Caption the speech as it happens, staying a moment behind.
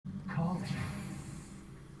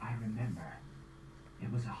I remember.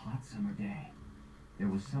 It was a hot summer day. There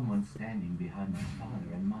was someone standing behind my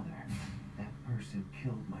father and mother. That person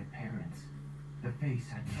killed my parents. The face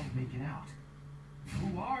I can't make it out.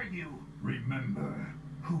 Who are you? Remember.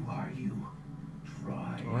 Who are you?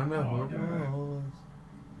 Try I know who it harder. was.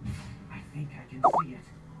 I think I can see it.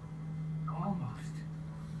 Almost.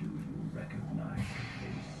 Do you recognize the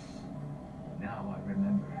face? Now I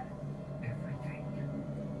remember everything.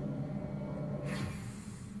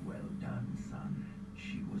 Well done, son.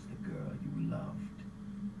 She was the girl you loved.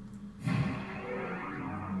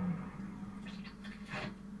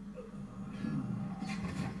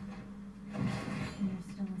 You're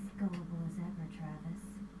still as gullible as ever, Travis.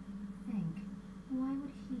 Think, why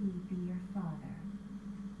would he be your father?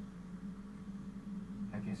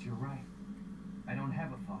 I guess you're right. I don't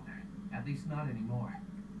have a father. At least not anymore.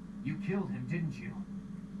 You killed him, didn't you?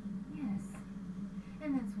 Yes.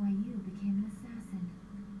 And that's why you became an assassin.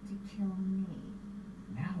 To kill me.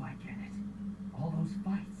 Now I get it. All those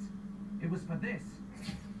fights. It was for this.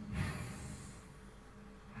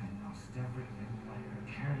 I lost everything I ever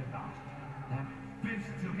cared about. That bitch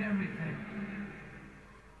took everything.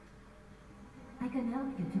 I can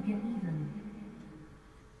help you to get even.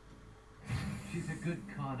 She's a good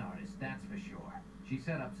con artist, that's for sure. She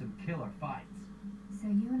set up some killer fights. So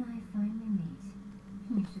you and I finally meet.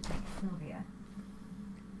 You should thank Sylvia.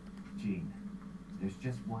 Jean, there's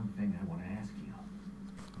just one thing I want to ask you.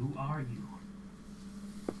 Who are you?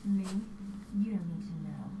 Me? You don't need to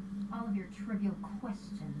know. All of your trivial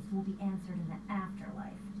questions will be answered in the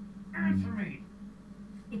afterlife. Answer me!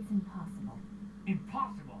 It's impossible.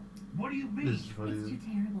 Impossible! What do you mean? This is funny. It's too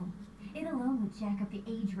terrible. It alone would jack up the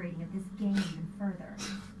age rating of this game even further.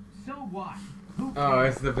 So what? Who Oh,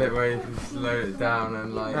 it's the bit where you can slow it down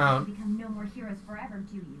and like. You become no more heroes forever,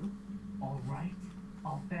 do you? All right.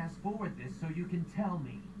 I'll fast forward this so you can tell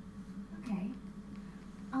me. Okay.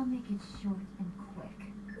 I'll make it short and quick.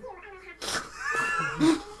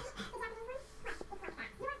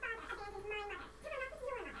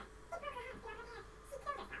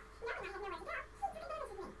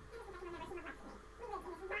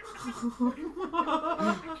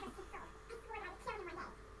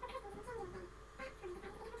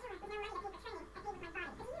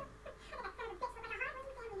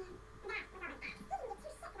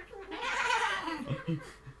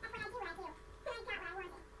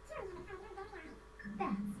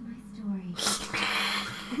 That's my story.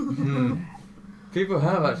 People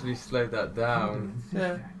have actually slowed that down.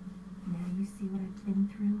 Yeah. Now you see what I've been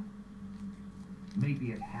through.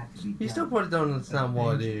 Maybe it had to be. You still done. probably don't understand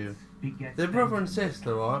why, do you? Begets They're brother and vengeance.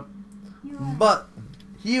 sister, right? You are But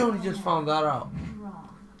he only just found that out. raw.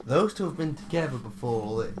 Those two have been together before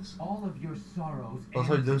all this. All of your sorrows. Oh,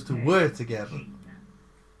 sorry, end those two today, were together. Jean.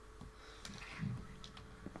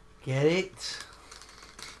 Get it?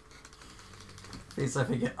 He's like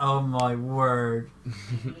thinking, oh my word.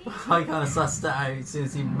 I kind of sussed it out as soon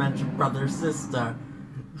as he mentioned brother sister.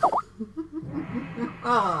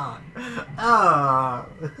 Ah! Ah!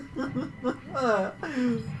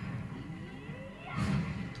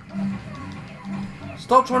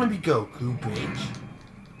 Stop trying to be Goku, bitch.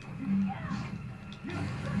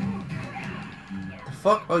 The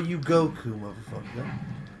fuck are you Goku, motherfucker?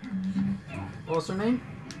 What's her name?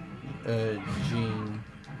 Jean.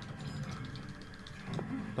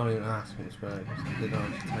 Don't even ask me to spell it. They don't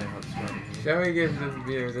actually tell you how to spell it. Shall we give the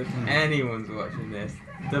viewers, if anyone's watching this,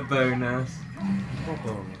 the bonus? What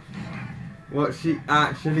bonus? What she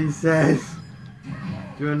actually says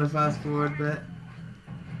during the fast forward bit?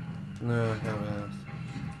 No, I can't ask.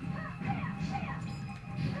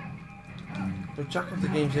 But jack up the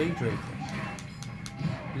game's age rating.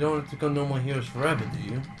 You don't want it to go No More Heroes Forever, do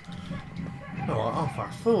you? No, I'll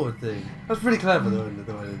fast forward thing. That's pretty clever though, in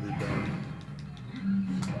the way they did that.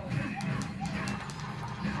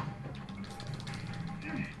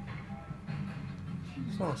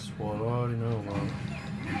 It's not a spoiler, I already know about it.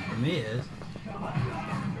 For me it is.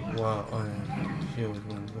 Wow, oh yeah, she always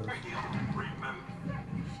wins those. You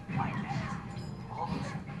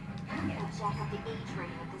can jack up the age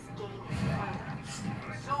rating of this game even further.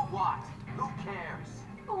 So what? Who cares?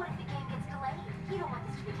 But what if the game gets delayed? You don't want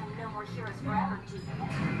this to become No More Heroes Forever, do you?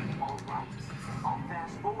 All right. I'll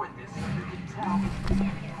fast forward this so you can tell me.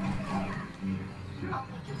 I'll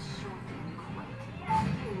make it short and quick.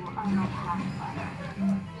 You are my half-brother.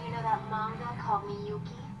 You know that manga called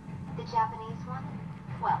Miyuki? The Japanese one?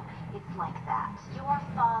 Well, it's like that. Your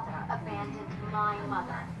father abandoned my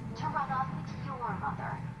mother to run off with your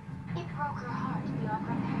mother. It broke her heart beyond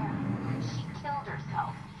repair. She killed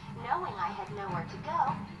herself. Knowing I had nowhere to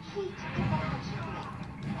go, he took advantage of me.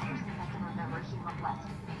 Ever since I could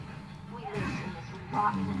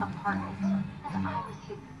bought in an apartment, and I was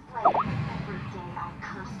his slave. Every day I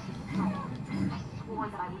cursed his soul. I swore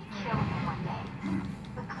that I would kill him one day.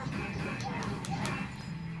 But cursing didn't change anything.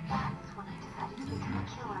 That's when I decided to become a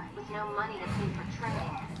killer. With no money to pay for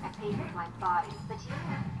training, I paid with my body. But you?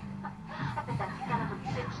 I bet that son of a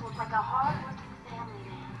bitch looked like a hard-working family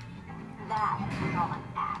man. That was all an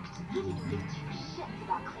act. He didn't give two shits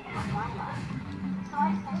about cleaning up my life. So I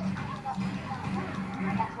decided to clean it up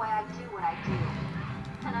myself. That's why I do what I do.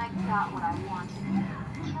 And I got what I wanted.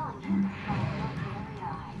 Killing him in front of my very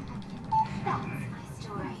eyes. That's my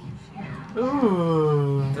story.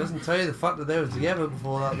 Ooh. Doesn't tell you the fact that they were together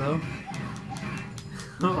before that, though.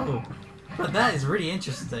 Oh. But that is really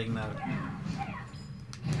interesting, though.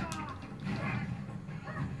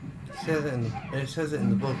 It says it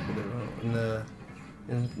in the book, but it won't,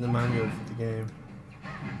 in the manual for the game.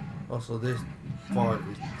 Also, this fight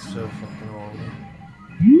is so fucking horrible.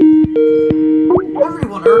 I really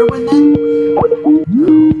want her to win then.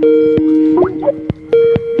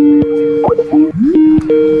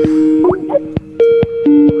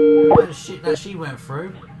 What the shit that she went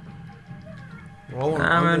through. Well,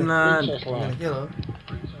 I'm gonna kill her.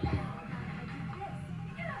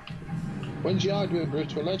 When's you arguing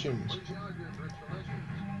Brutal Legends?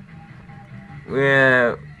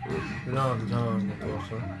 Yeah. No,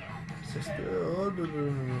 Sister.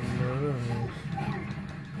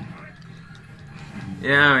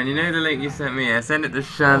 Yeah, and you know the link you sent me? I sent it to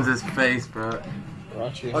Shanz's face, bro.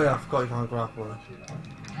 Right, yeah. Oh yeah, I forgot you can't grapple her.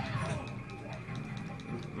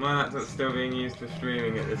 My laptop's still being used for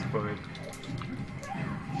streaming at this point.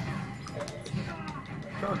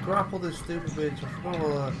 Gotta grapple this stupid bitch, I forgot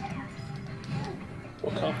all that.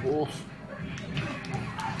 Fuck off, wolf.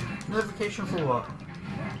 Notification for what?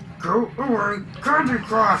 Go away, Candy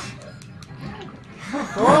Crush!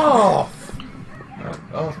 Fuck off!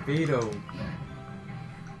 Oh, Beetle.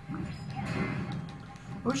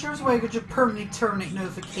 I wish there was a way I could just permanently terminate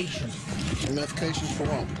notifications. Notifications for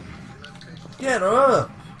what? Get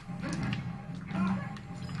up!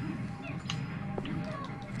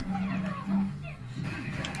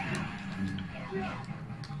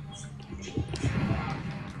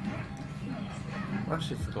 I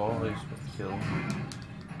actually forgot I used to kill him.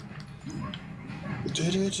 You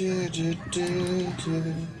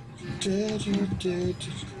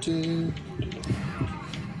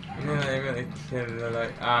know, they're gonna kill her,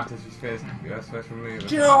 like, after she's finished her special move.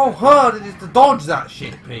 Do you know how hard it is to dodge that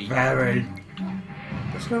shit, Pete? Very.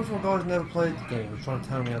 Let's go for a guy who's never played the game who's trying to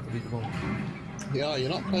tell me how to beat the boss. Yeah, you're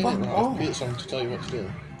not playing Fuck it right. off. Pete's someone to tell you what to do.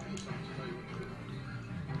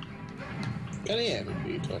 Can he hear me,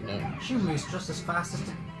 Pete, or no? She moves just as fast as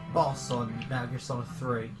the boss on Metal Gear Solid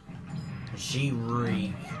 3. And she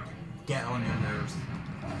really get on your nerves.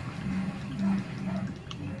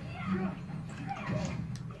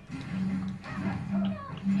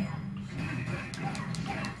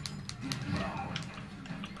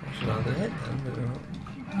 I should have hit them, but they're not.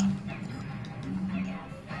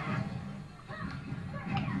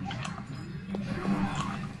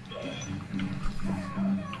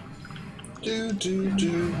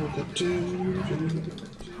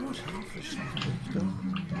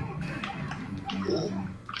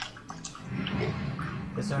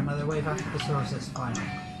 Is there another wave after this, or is this final?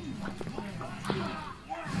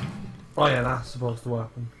 Oh yeah, that's supposed to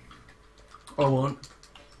happen. I won't.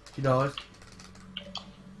 She dies.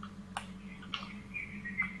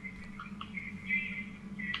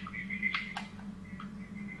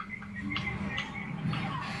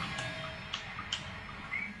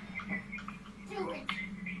 Do it!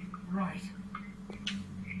 Right.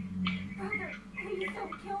 Brother, please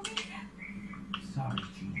don't kill me. Sorry,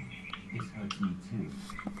 Gene. This hurts me too.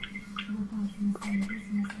 We're both in the same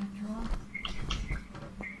business after all.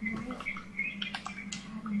 Right?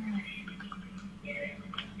 Had enough.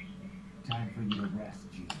 Time for you to rest,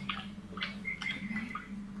 Gene.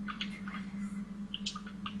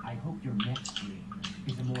 I hope your next dream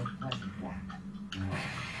is a more pleasant one.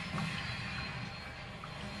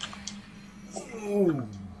 Ooh.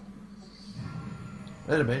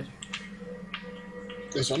 Little bit.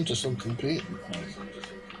 It's onto something, Pete.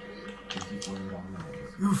 This is where it all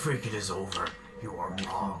ends. You think it is over? You are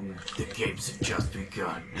wrong. The games have just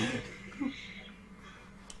begun.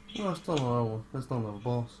 No, I still another one. There's still another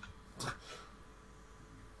boss.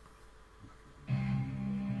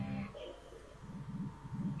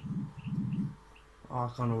 Oh, I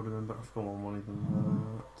can't remember. I've got more money than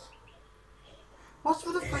that. What's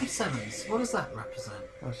with the 3 sevens? What does that represent?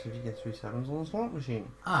 I said you get 3 sevens on the slot machine.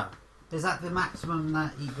 Oh, is that the maximum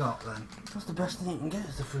that you got then? That's the best thing you can get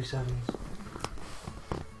is the 3 sevens.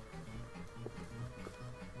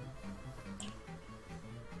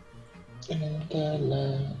 in the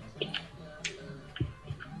land.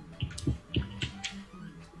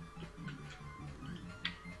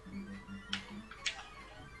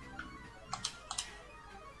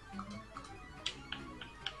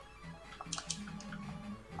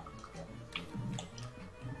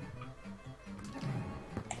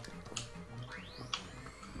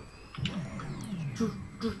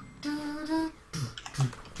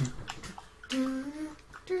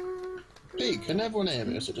 Deke, can everyone hear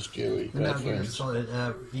me? Or is it just you? And now give us solid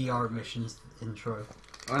VR missions intro.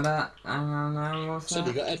 Well, that, hang on, what's Said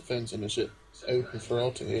you that? got headphones in, is it open for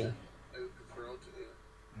all to hear?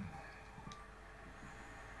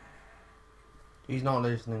 He's not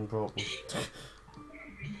listening properly.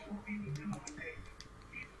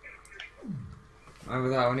 Over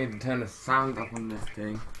that, we need to turn the sound up on this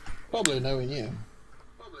thing. Probably knowing you.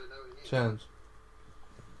 Chance.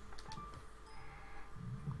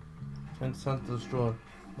 Chance to destroy.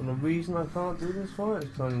 And the reason I can't do this fight is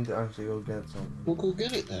because I need to actually go get something. We'll go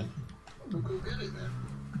get it then.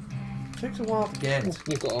 It takes a while to get.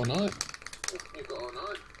 You've got all night.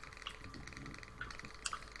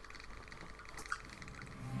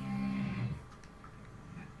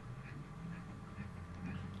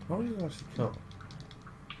 How do you actually kill?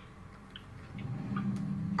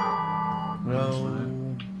 No. No.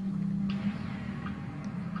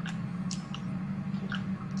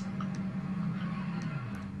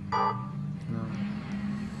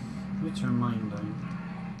 Let me turn mine down.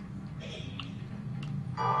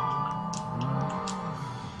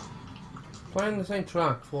 Playing the same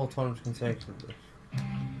track 4 times consecutively.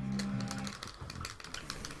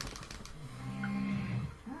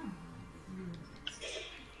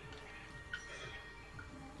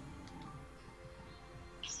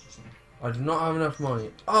 I do not have enough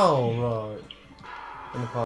money. Oh, right. In the past.